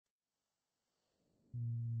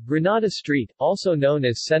Granada Street, also known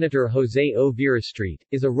as Senator Jose O. Vera Street,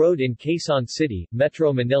 is a road in Quezon City,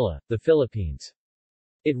 Metro Manila, the Philippines.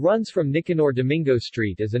 It runs from Nicanor Domingo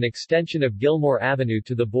Street as an extension of Gilmore Avenue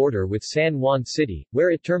to the border with San Juan City,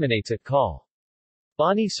 where it terminates at Col.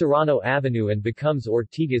 Bani Serrano Avenue and becomes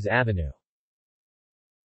Ortigas Avenue.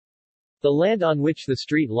 The land on which the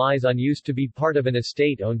street lies on used to be part of an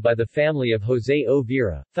estate owned by the family of Jose O.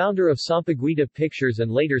 Vera, founder of Sampaguita Pictures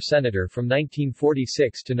and later senator from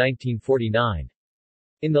 1946 to 1949.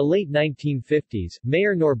 In the late 1950s,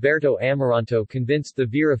 Mayor Norberto Amaranto convinced the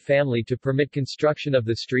Vera family to permit construction of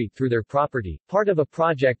the street through their property, part of a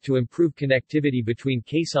project to improve connectivity between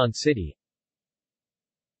Quezon City,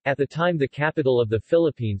 at the time the capital of the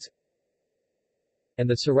Philippines, and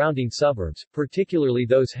the surrounding suburbs, particularly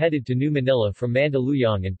those headed to New Manila from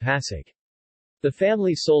Mandaluyong and Pasig. The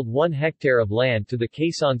family sold 1 hectare of land to the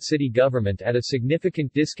Quezon City government at a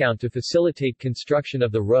significant discount to facilitate construction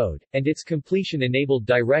of the road, and its completion enabled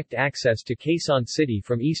direct access to Quezon City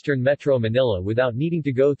from eastern Metro Manila without needing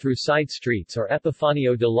to go through side streets or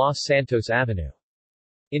Epifanio de los Santos Avenue.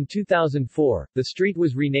 In 2004, the street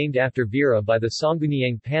was renamed after Vera by the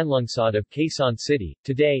Sangguniang Panlungsod of Quezon City.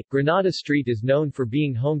 Today, Granada Street is known for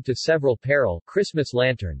being home to several Parol Christmas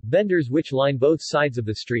lantern vendors which line both sides of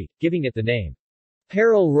the street, giving it the name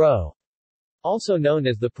Parol Row, also known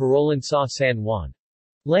as the Parolan sa San Juan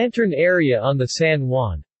lantern area on the San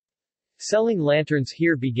Juan. Selling lanterns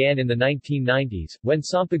here began in the 1990s, when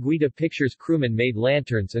Sampaguita Pictures crewmen made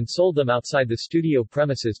lanterns and sold them outside the studio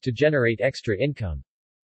premises to generate extra income.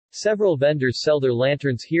 Several vendors sell their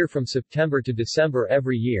lanterns here from September to December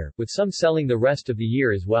every year, with some selling the rest of the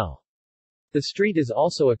year as well. The street is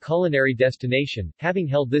also a culinary destination, having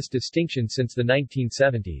held this distinction since the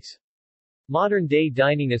 1970s. Modern-day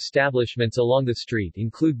dining establishments along the street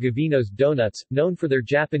include Gavino's Donuts, known for their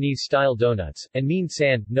Japanese-style donuts, and Mean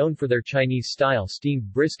Sand, known for their Chinese-style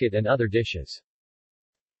steamed brisket and other dishes.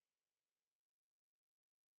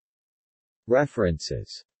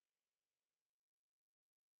 References